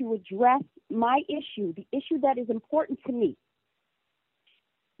going to address my issue, the issue that is important to me,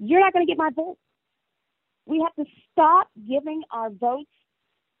 you're not going to get my vote. We have to stop giving our votes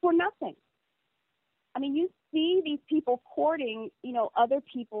for nothing. I mean, you see these people courting, other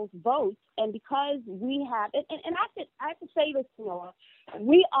people's votes, and because we have, and I have to say this,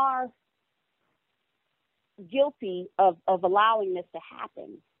 we are guilty of allowing this to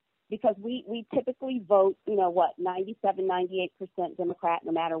happen. Because we typically vote, 97, 98% Democrat,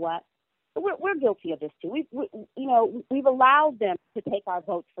 no matter what. We're guilty of this too. We've allowed them to take our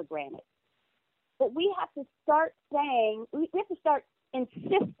votes for granted. But we have to start saying, we have to start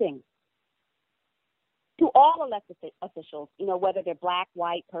insisting to all elected officials, whether they're Black,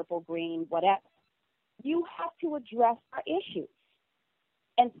 white, purple, green, whatever. You have to address our issues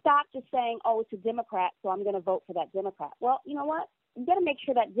and stop just saying, oh, it's a Democrat, so I'm going to vote for that Democrat. Well, you know what? You got to make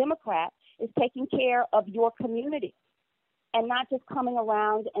sure that Democrat is taking care of your community and not just coming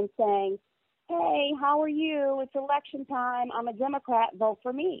around and saying, hey, how are you? It's election time. I'm a Democrat. Vote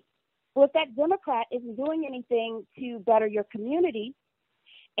for me. Well, if that Democrat isn't doing anything to better your community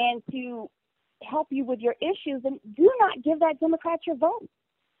and to help you with your issues, then do not give that Democrat your vote.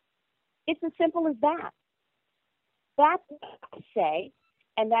 It's as simple as that. That's what I say,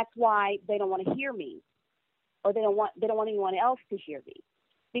 and that's why they don't want to hear me. Or they don't want anyone else to hear me,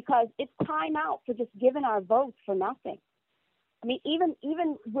 because it's time out for just giving our votes for nothing. I mean,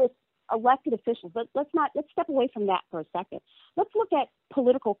 even with elected officials, let's step away from that for a second. Let's look at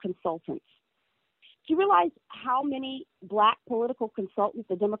political consultants. Do you realize how many Black political consultants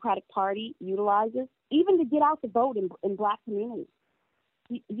the Democratic Party utilizes, even to get out the vote in Black communities?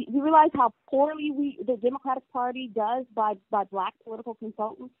 You realize how poorly the Democratic Party does by Black political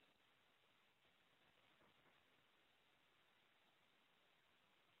consultants?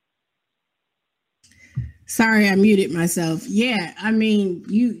 Sorry, I muted myself. Yeah, I mean,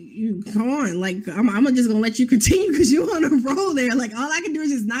 you come on. Like, I'm just gonna let you continue because you're on a roll there. Like, all I can do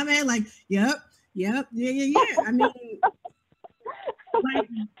is just nod my head. Like, yep, yeah. I mean, like,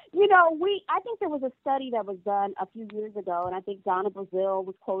 I think there was a study that was done a few years ago, and I think Donna Brazile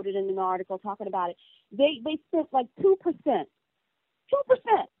was quoted in an article talking about it. They spent like 2%.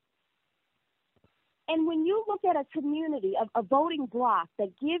 And when you look at a community, a voting bloc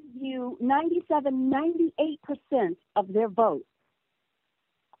that gives you 97, 98% of their vote,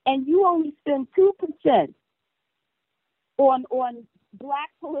 and you only spend 2% on Black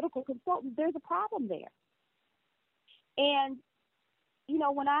political consultants, there's a problem there. And,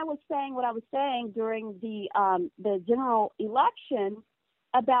 when I was saying what I was saying during the general election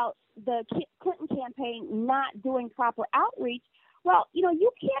about the Clinton campaign not doing proper outreach, well,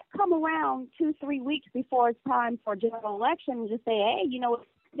 you can't come around 2-3 weeks before it's time for a general election and just say, hey,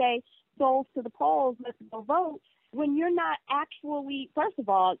 it's today, souls to the polls, let's go vote, when you're not actually, first of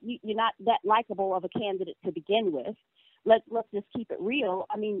all, you're not that likable of a candidate to begin with. Let's just keep it real.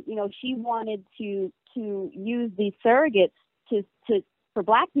 I mean, she wanted to use these surrogates for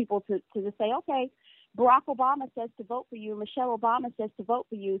Black people to just say, okay, Barack Obama says to vote for you, Michelle Obama says to vote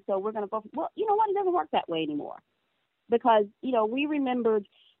for you, so we're going to vote. Well, you know what? It doesn't work that way anymore. Because, we remembered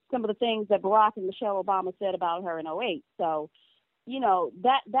some of the things that Barack and Michelle Obama said about her in 2008. So,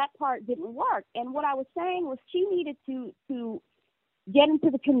 that part didn't work. And what I was saying was she needed to get into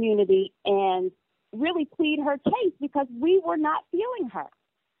the community and really plead her case because we were not feeling her.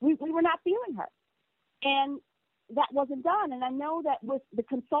 We were not feeling her. And that wasn't done. And I know that with the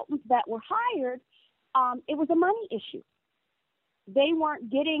consultants that were hired, it was a money issue. They weren't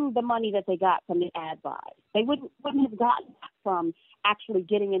getting the money that they got from the ad buys. They wouldn't have gotten that from actually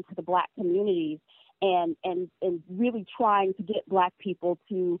getting into the Black communities and really trying to get Black people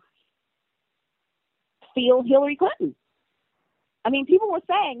to feel Hillary Clinton. I mean, people were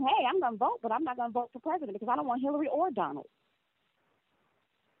saying, hey, I'm going to vote, but I'm not going to vote for president because I don't want Hillary or Donald.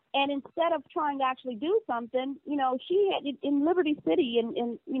 And instead of trying to actually do something, she had in Liberty City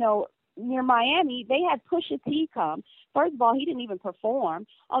in near Miami, they had Pusha T come. First of all, he didn't even perform.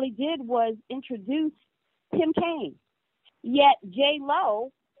 All he did was introduce Tim Kaine. Yet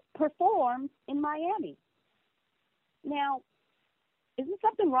J-Lo performed in Miami. Now, Isn't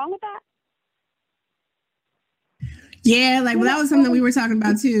something wrong with that? Yeah, like well, that was something we were talking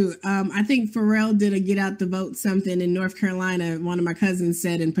about too. I think Pharrell did a get out the vote something in North Carolina. One of my cousins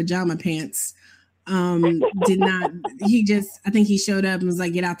said in pajama pants. Did not I think he showed up and was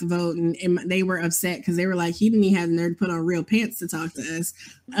like, get out the vote, and they were upset because they were like, he didn't even have the nerve to put on real pants to talk to us.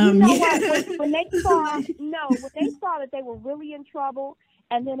 You know what? When they saw that they were really in trouble,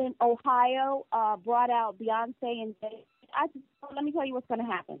 and then in Ohio brought out Beyonce and I said, let me tell you what's going to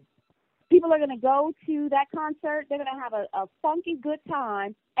happen. People are going to go to that concert. They're going to have a funky good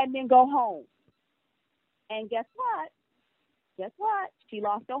time and then go home. And guess what? She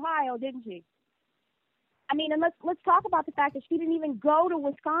lost Ohio, didn't she? I mean, and let's talk about the fact that she didn't even go to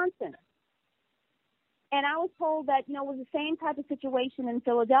Wisconsin. And I was told that, it was the same type of situation in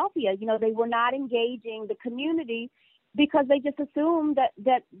Philadelphia. They were not engaging the community because they just assumed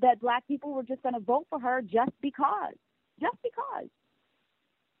that Black people were just going to vote for her just because.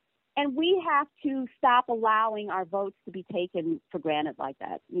 And we have to stop allowing our votes to be taken for granted like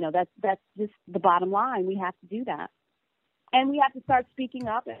that. That's just the bottom line. We have to do that. And we have to start speaking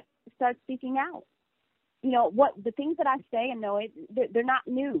up and start speaking out. What the things that I say and know it, they're not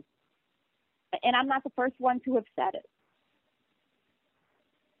new. And I'm not the first one to have said it.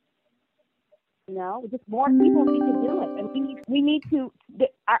 Just more people need to do it. And we need to,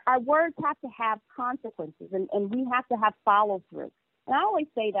 our words have to have consequences, and we have to have follow through. And I always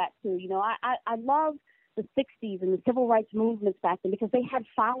say that too. I love the 60s and the civil rights movements back then because they had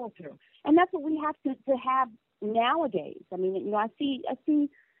follow through. And that's what we have to have nowadays. I mean, I see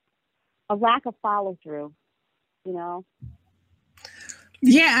a lack of follow through,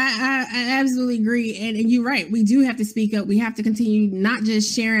 Yeah, I absolutely agree. And you're right. We do have to speak up. We have to continue not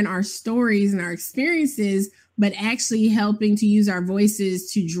just sharing our stories and our experiences, but actually helping to use our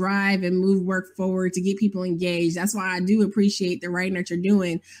voices to drive and move work forward to get people engaged. That's why I do appreciate the writing that you're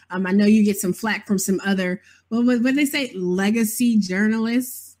doing. I know you get some flack from some other, what they say, legacy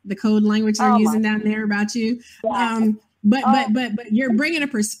journalists, the code language they're using down there about you. Yeah. But you're bringing a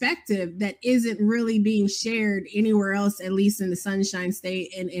perspective that isn't really being shared anywhere else, at least in the Sunshine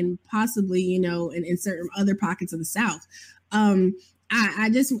State and possibly, in certain other pockets of the South. I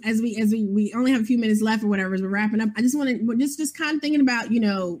just, as we only have a few minutes left or whatever, as we're wrapping up, I just want to just kind of thinking about,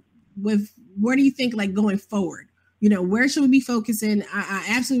 with where do you think like going forward? Where should we be focusing? I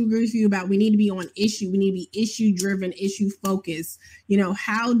absolutely agree with you about we need to be on issue. We need to be issue driven, issue focused.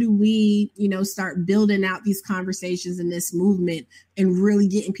 How do we, start building out these conversations in this movement and really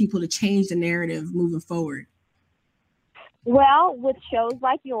getting people to change the narrative moving forward? Well, with shows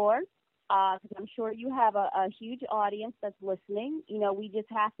like yours, because I'm sure you have a huge audience that's listening. We just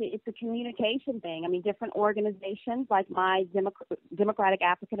have to, it's a communication thing. I mean, different organizations like my Democratic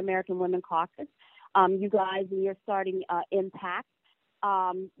African American Women Caucus, you guys, and you're starting Impact.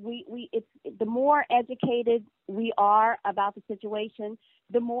 It's the more educated we are about the situation,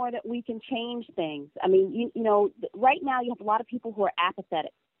 the more that we can change things. I mean, right now you have a lot of people who are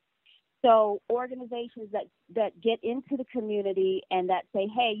apathetic. So organizations that get into the community and that say,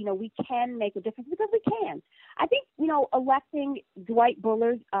 hey, we can make a difference because we can. I think, electing Dwight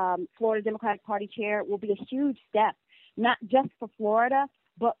Buller's Florida Democratic Party chair will be a huge step, not just for Florida,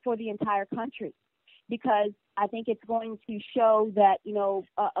 but for the entire country. Because I think it's going to show that,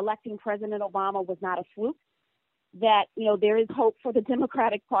 electing President Obama was not a fluke, that, there is hope for the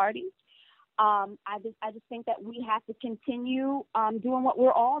Democratic Party. I just think that we have to continue doing what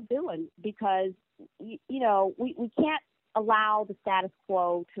we're all doing because, we can't allow the status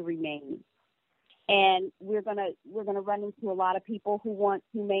quo to remain. And we're gonna run into a lot of people who want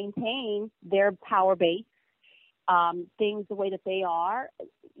to maintain their power base, things the way that they are,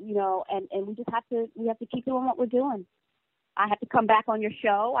 and we just have to keep doing what we're doing. I have to come back on your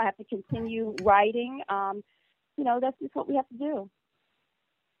show. I have to continue writing. That's just what we have to do.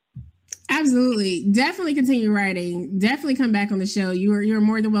 Absolutely. Definitely continue writing. Definitely come back on the show. You're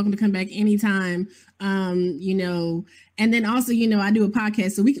more than welcome to come back anytime. And then also, I do a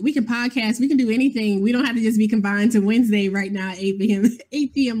podcast, so we can podcast, we can do anything. We don't have to just be confined to Wednesday right now,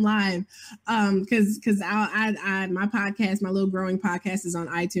 8 p.m. live. Cause my podcast, my little growing podcast is on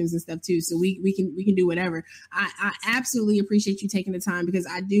iTunes and stuff too. So we can do whatever. I absolutely appreciate you taking the time because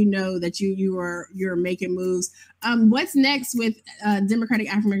I do know that you're making moves. What's next with Democratic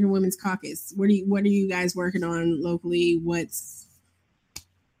African American Women's Caucus? What are you guys working on locally?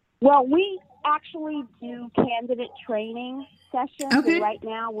 Well, we actually do candidate training sessions. Okay. And right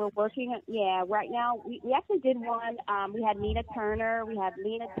now we're working. Right now we actually did one. We had Nina Turner, we had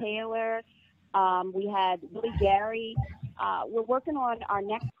Lena Taylor, We had Billy Gary. We're working on our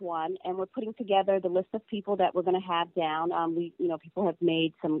next one, and we're putting together the list of people that we're going to have down. People have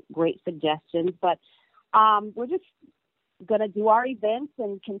made some great suggestions, but we're just going to do our events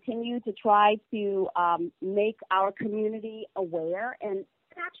and continue to try to make our community aware. And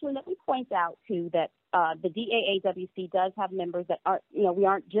actually, let me point out too that the DAAWC does have members that are, we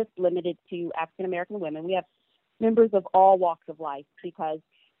aren't just limited to African American women. We have members of all walks of life, because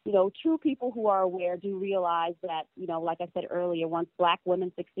true people who are aware do realize that, like I said earlier, once Black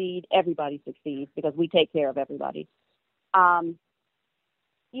women succeed, everybody succeeds, because we take care of everybody.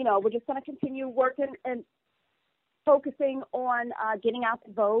 We're just going to continue working and focusing on getting out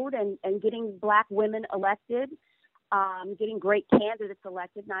the vote and getting Black women elected, getting great candidates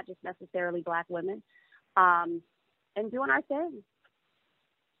elected, not just necessarily Black women, and doing our thing.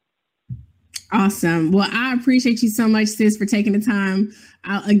 Awesome. Well, I appreciate you so much, sis, for taking the time.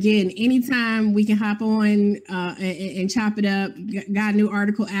 Again, anytime we can hop on and chop it up. Got a new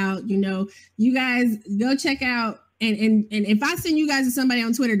article out. You guys go check out. And if I send you guys to somebody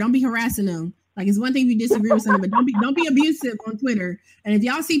on Twitter, don't be harassing them. Like, it's one thing if you disagree with something, but don't be abusive on Twitter. And if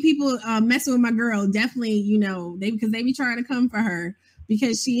y'all see people messing with my girl, definitely, because they be trying to come for her.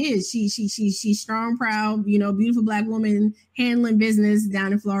 Because she's strong, proud, beautiful Black woman handling business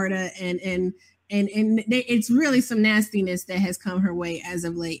down in Florida, and it's really some nastiness that has come her way as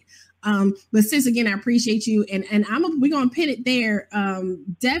of late. But sis, again, I appreciate you, and we're gonna pin it there.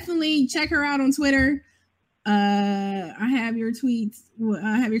 Definitely check her out on Twitter. I have your tweets.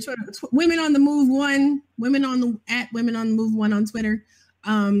 I have your Twitter. Women on the Move 1. Women on the Move 1 on Twitter.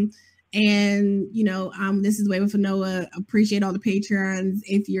 This is Way with Noah. Appreciate all the Patreons.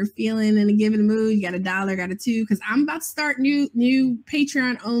 If you're feeling in a given mood, you got $1, got a $2, because I'm about to start new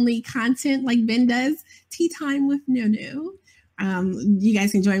Patreon only content like Ben does. Tea time with Nunu. You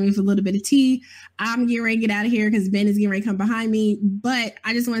guys can join me for a little bit of tea. I'm getting ready to get out of here because Ben is getting ready to come behind me. But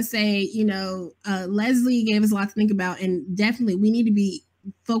I just want to say, Leslie gave us a lot to think about, and definitely we need to be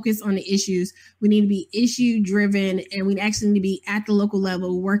focused on the issues. We need to be issue driven, and we actually need to be at the local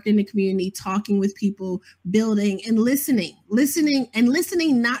level, working in the community, talking with people, building and listening,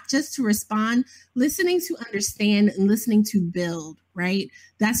 not just to respond, listening to understand and listening to build, right?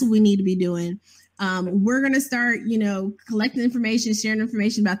 That's what we need to be doing. We're going to start, collecting information, sharing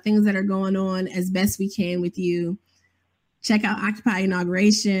information about things that are going on as best we can with you. Check out Occupy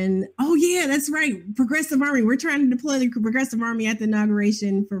Inauguration. Oh yeah, that's right. Progressive Army. We're trying to deploy the Progressive Army at the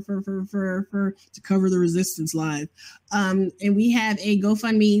inauguration for to cover the resistance live. And we have a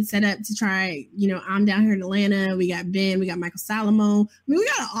GoFundMe set up to try. I'm down here in Atlanta. We got Ben. We got Michael Salomon. We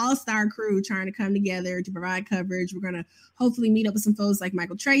got an all-star crew trying to come together to provide coverage. We're gonna hopefully meet up with some folks like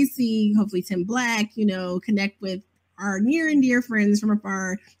Michael Tracy. Hopefully Tim Black. Connect with our near and dear friends from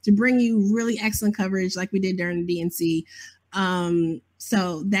afar to bring you really excellent coverage like we did during the DNC.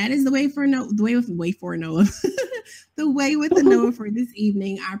 So that is the way for Noah, the way with the Noah for this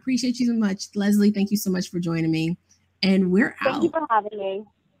evening. I appreciate you so much. Leslie, thank you so much for joining me. And we're out. Thank you for having me.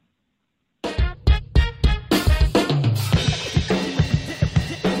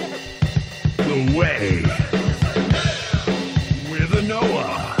 The Way.